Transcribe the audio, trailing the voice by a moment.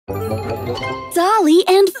Dolly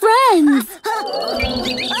and Friends!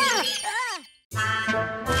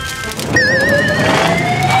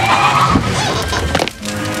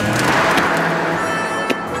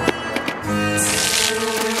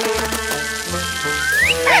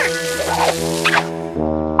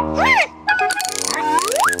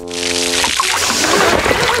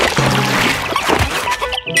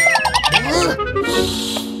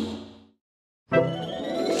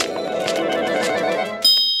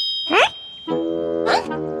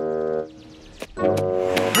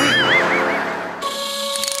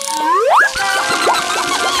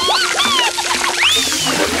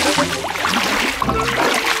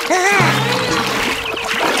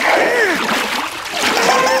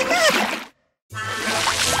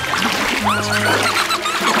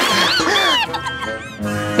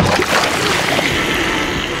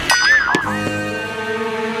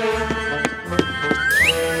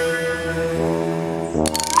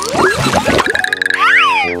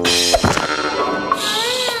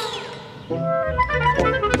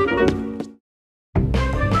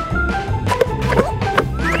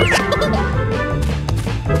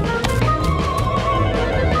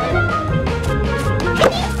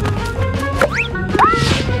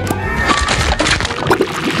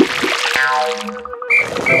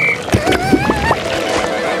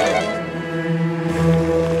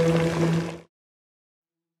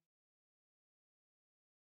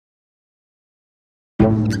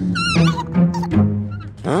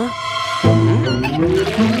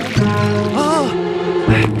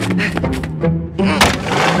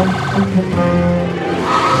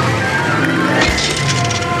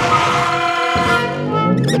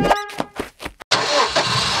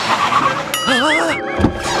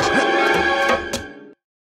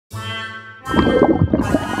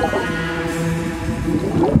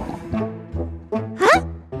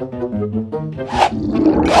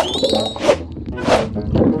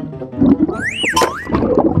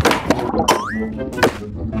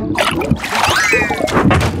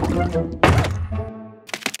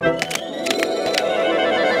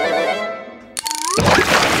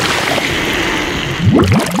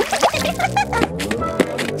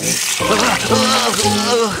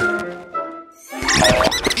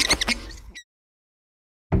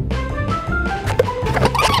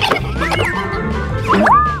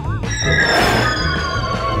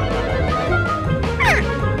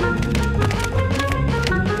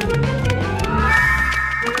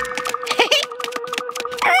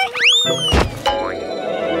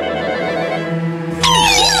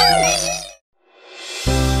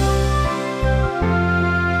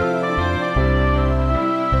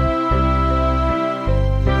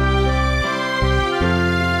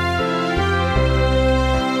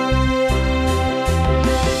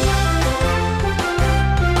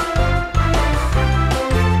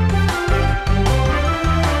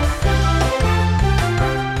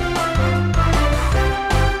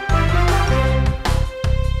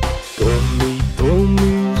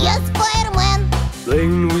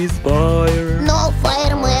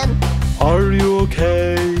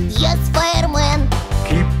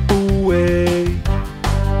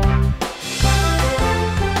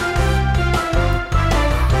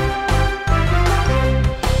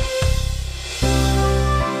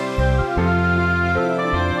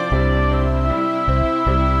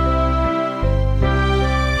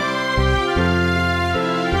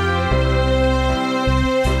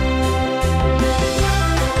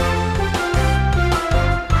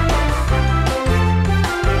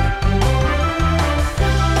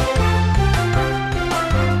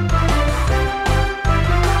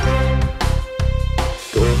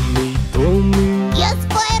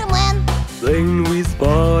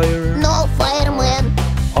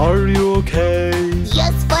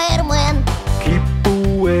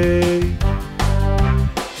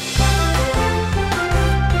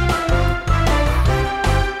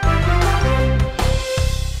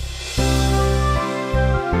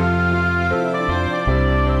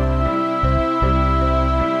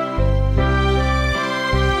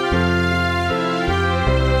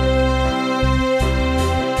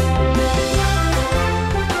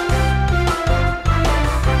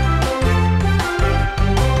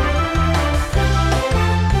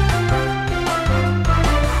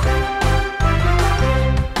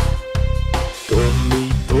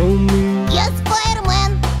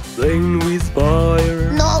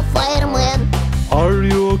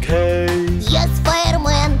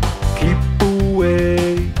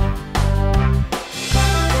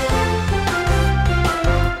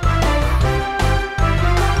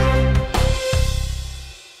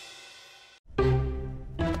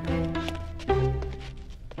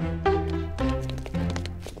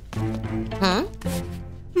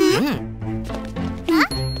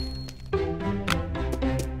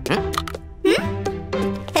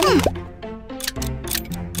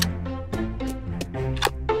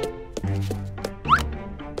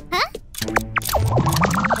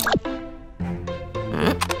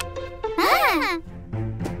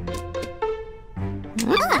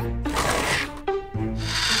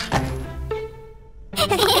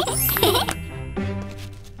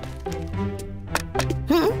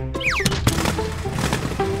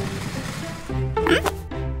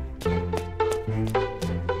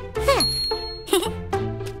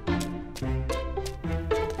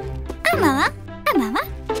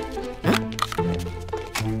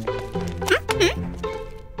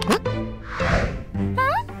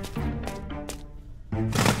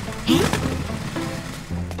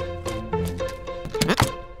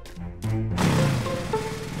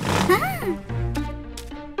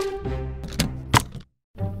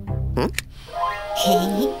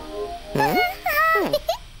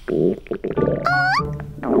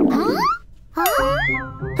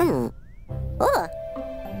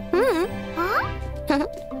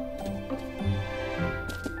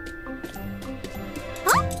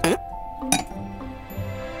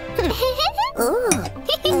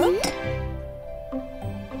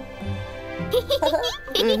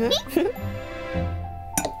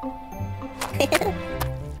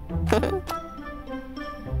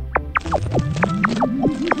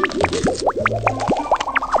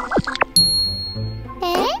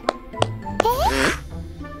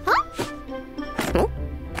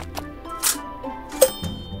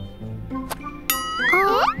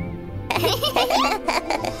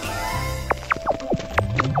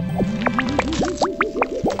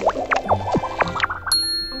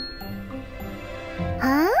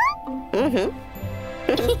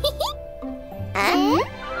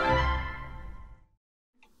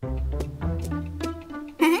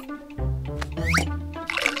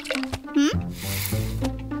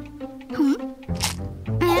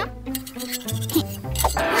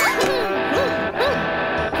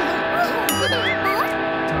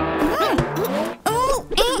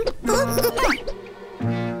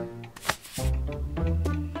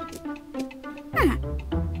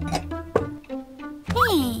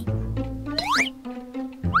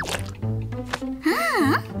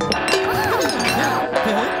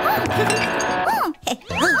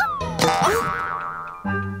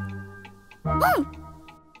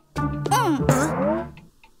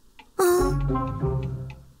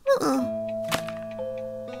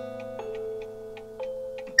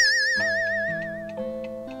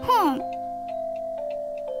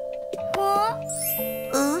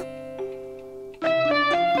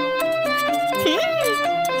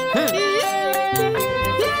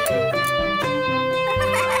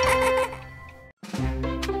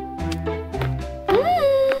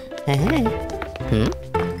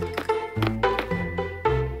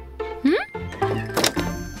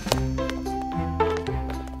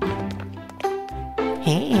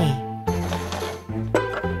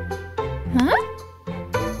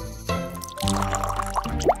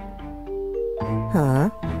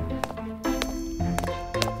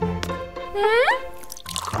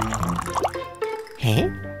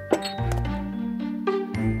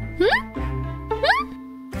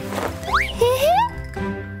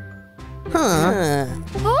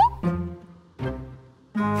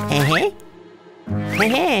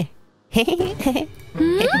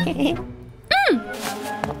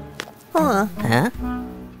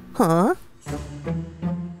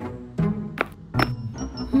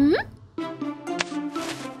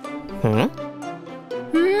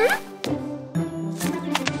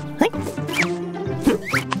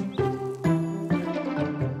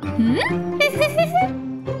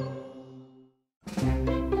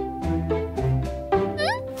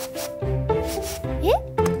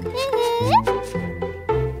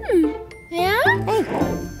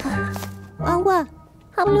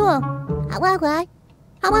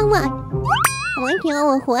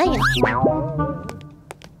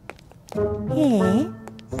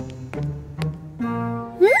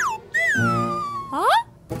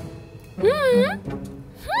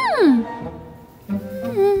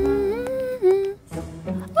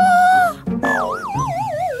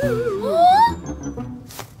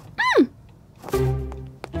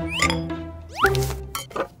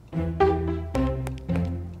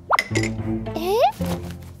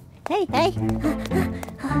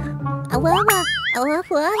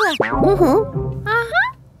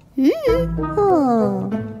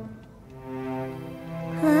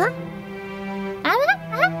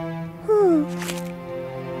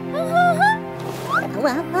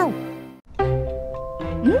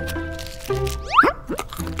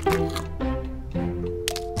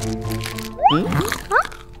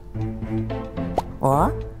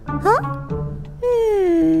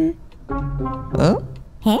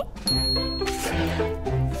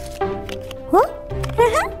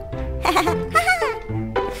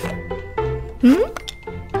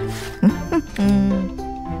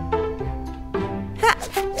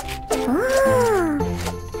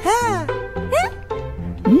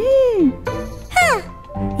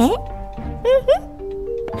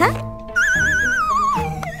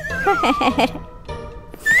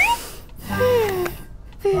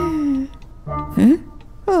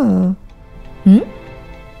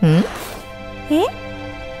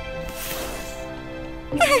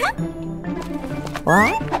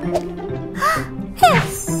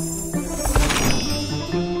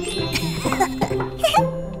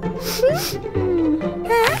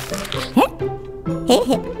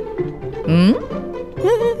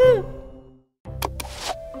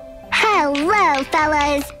 Hello,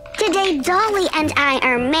 fellas! Today, Dolly and I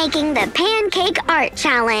are making the Pancake Art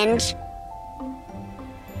Challenge.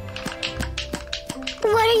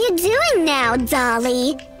 What are you doing now,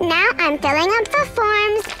 Dolly? Now I'm filling up the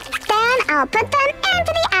forms. Then I'll put them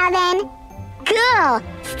into the oven. Cool!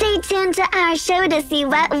 Stay tuned to our show to see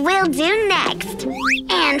what we'll do next.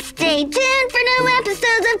 And stay tuned for new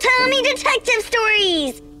episodes of Tommy Detective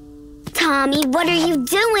Stories! Tommy, what are you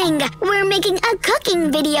doing? We're making a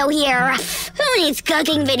cooking video here. Who needs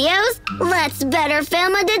cooking videos? Let's better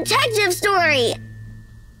film a detective story.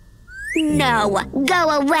 No, go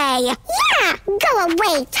away. Yeah, go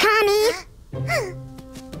away, Tommy.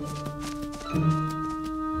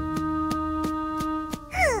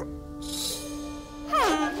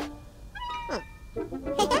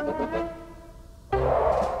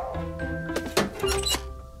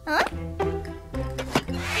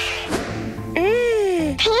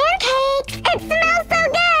 Pancakes! It smells so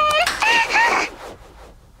good!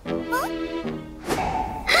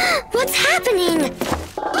 What's happening?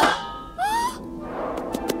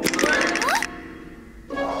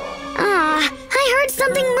 I heard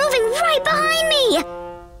something moving right behind me.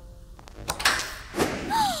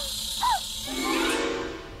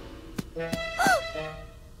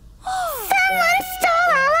 Someone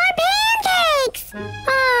stole all our pancakes!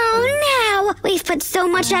 Oh, no! We've put so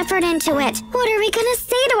much effort into it. What are we gonna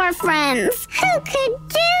say to our friends? Who could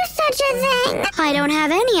do such a thing? I don't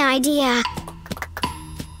have any idea.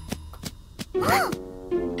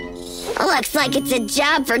 Looks like it's a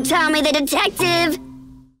job for Tommy the detective.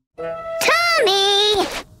 Tommy!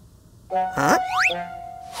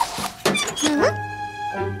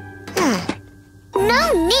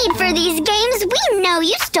 No need for these games. We know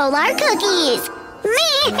you stole our cookies.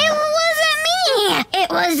 Me? It wasn't me. It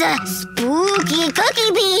was a spooky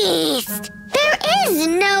cookie beast. There is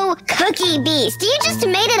no cookie beast. You just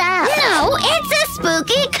made it up. No, it's a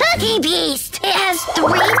spooky cookie beast. It has 3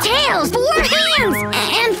 tails, 4 hands,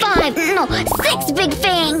 and 6 big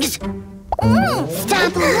fangs.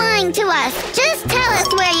 Stop lying to us. Just tell us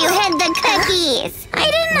where you hid the cookies. I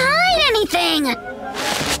didn't hide anything.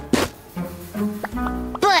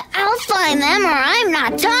 But I'll find them or I'm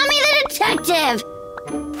not Tommy the detective.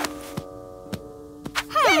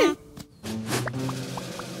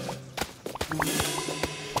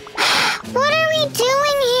 What are we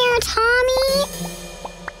doing here, Tommy?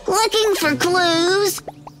 Looking for clues.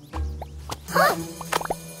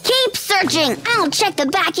 Keep searching. I'll check the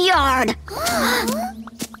backyard.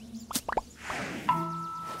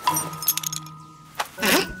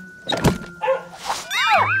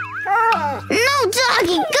 No,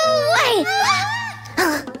 doggy, go away.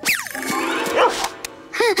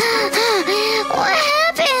 What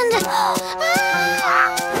happened?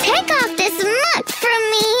 Take off this muck from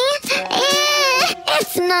me.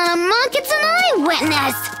 It's not a muck, it's an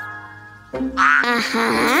eyewitness.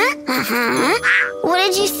 What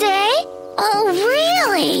did you say? Oh,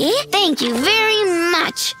 really? Thank you very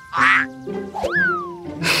much.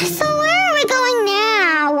 So where are we going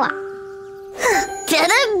now? To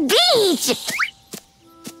the beach!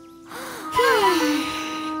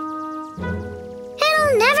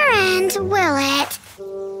 It'll never end, will it?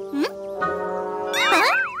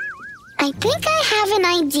 I think I have an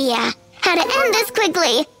idea. How to end this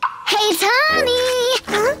quickly. Hey, Tommy!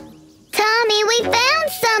 Tommy, we found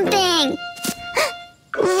something!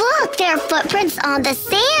 Look, there are footprints on the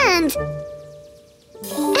sand.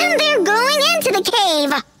 And they're going into the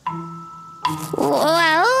cave.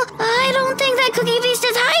 Well, I don't think that Cookie Beast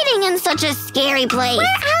is hiding in such a scary place.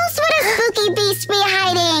 Where else would a spooky beast be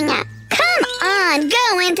hiding? Come on,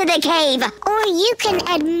 go into the cave. Or Or you can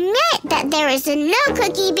admit that there is no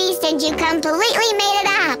cookie beast and you completely made it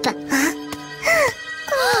up.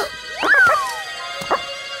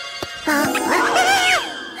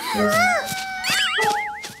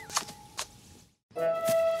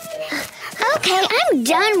 Okay, I'm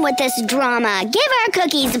done with this drama. Give our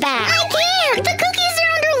cookies back. I can't! The cookies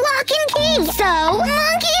are under lock and key! So?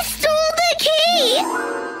 Monkey stole the key!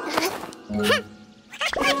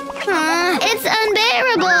 It's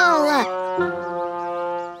unbearable.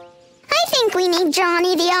 I think we need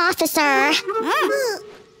Johnny the officer.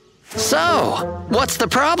 So, what's the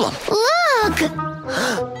problem? Look!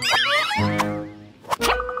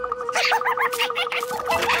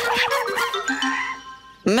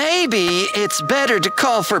 Maybe it's better to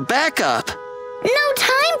call for backup. No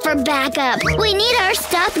time for backup. We need our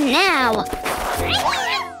stuff now.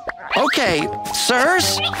 Okay,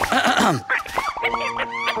 sirs.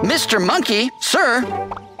 Mr. Monkey, sir.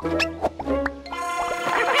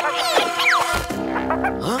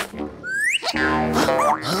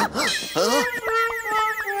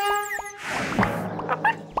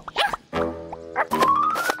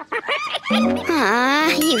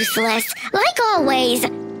 Useless, like always.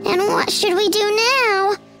 And what should we do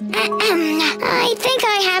now? I think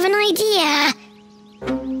I have an idea.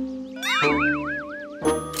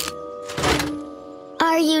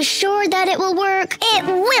 Are you sure that it will work? It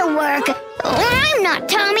will work. I'm not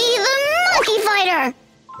Tommy the Monkey Fighter.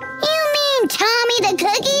 You mean Tommy the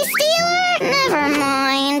Cookie Stealer? Never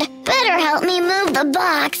mind. Better help me move the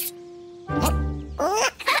box.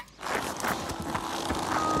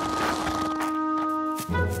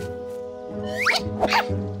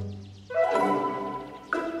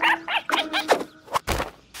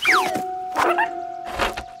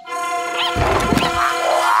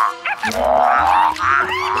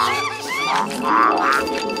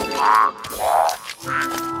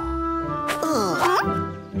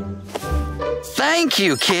 Thank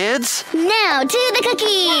you, kids. Now to the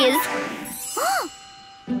cookies.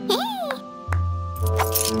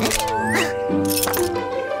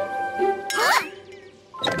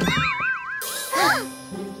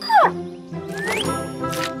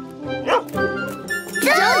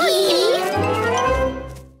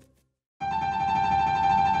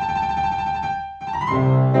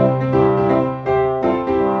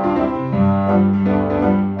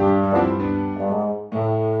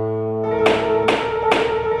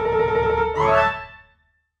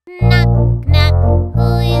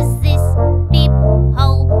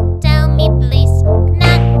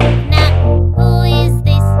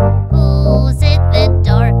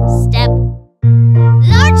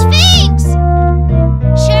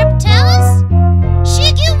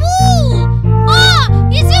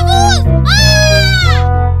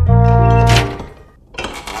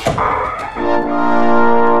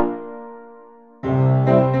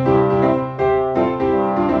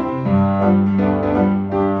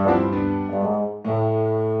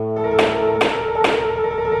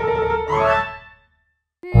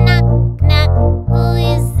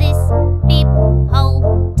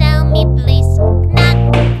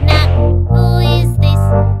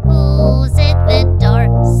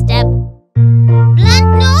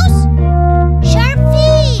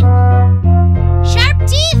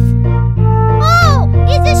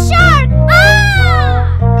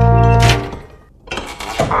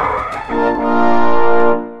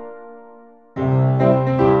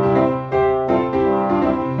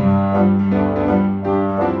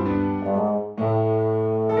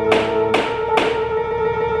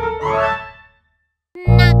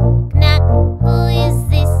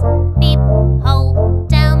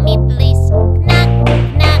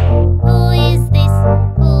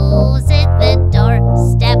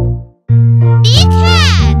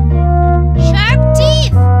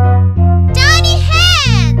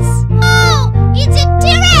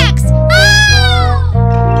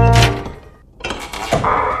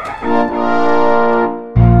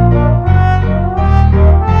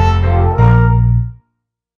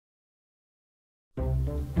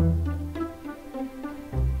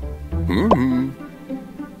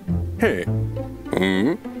 Hey.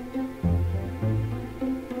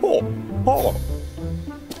 Oh. Oh.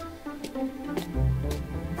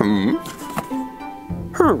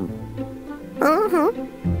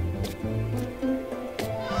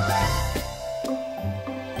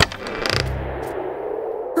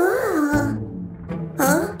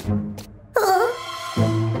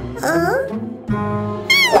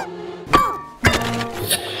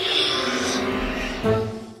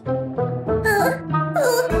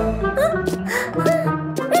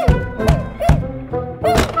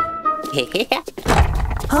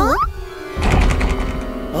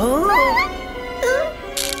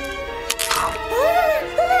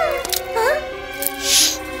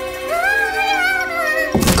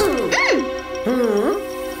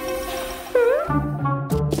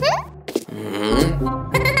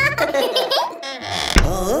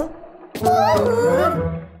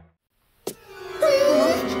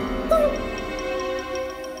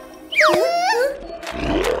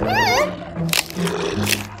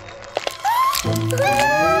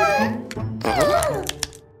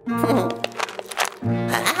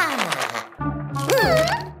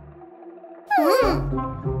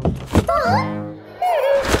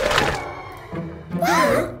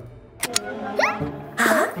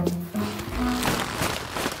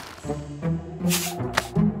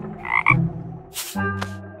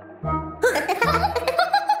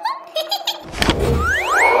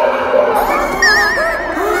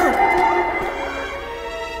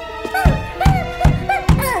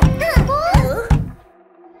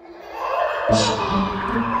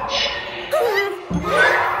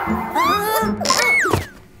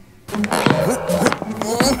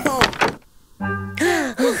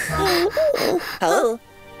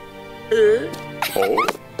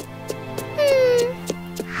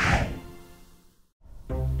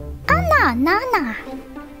 Anna, Anna.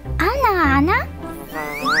 Anna, Anna.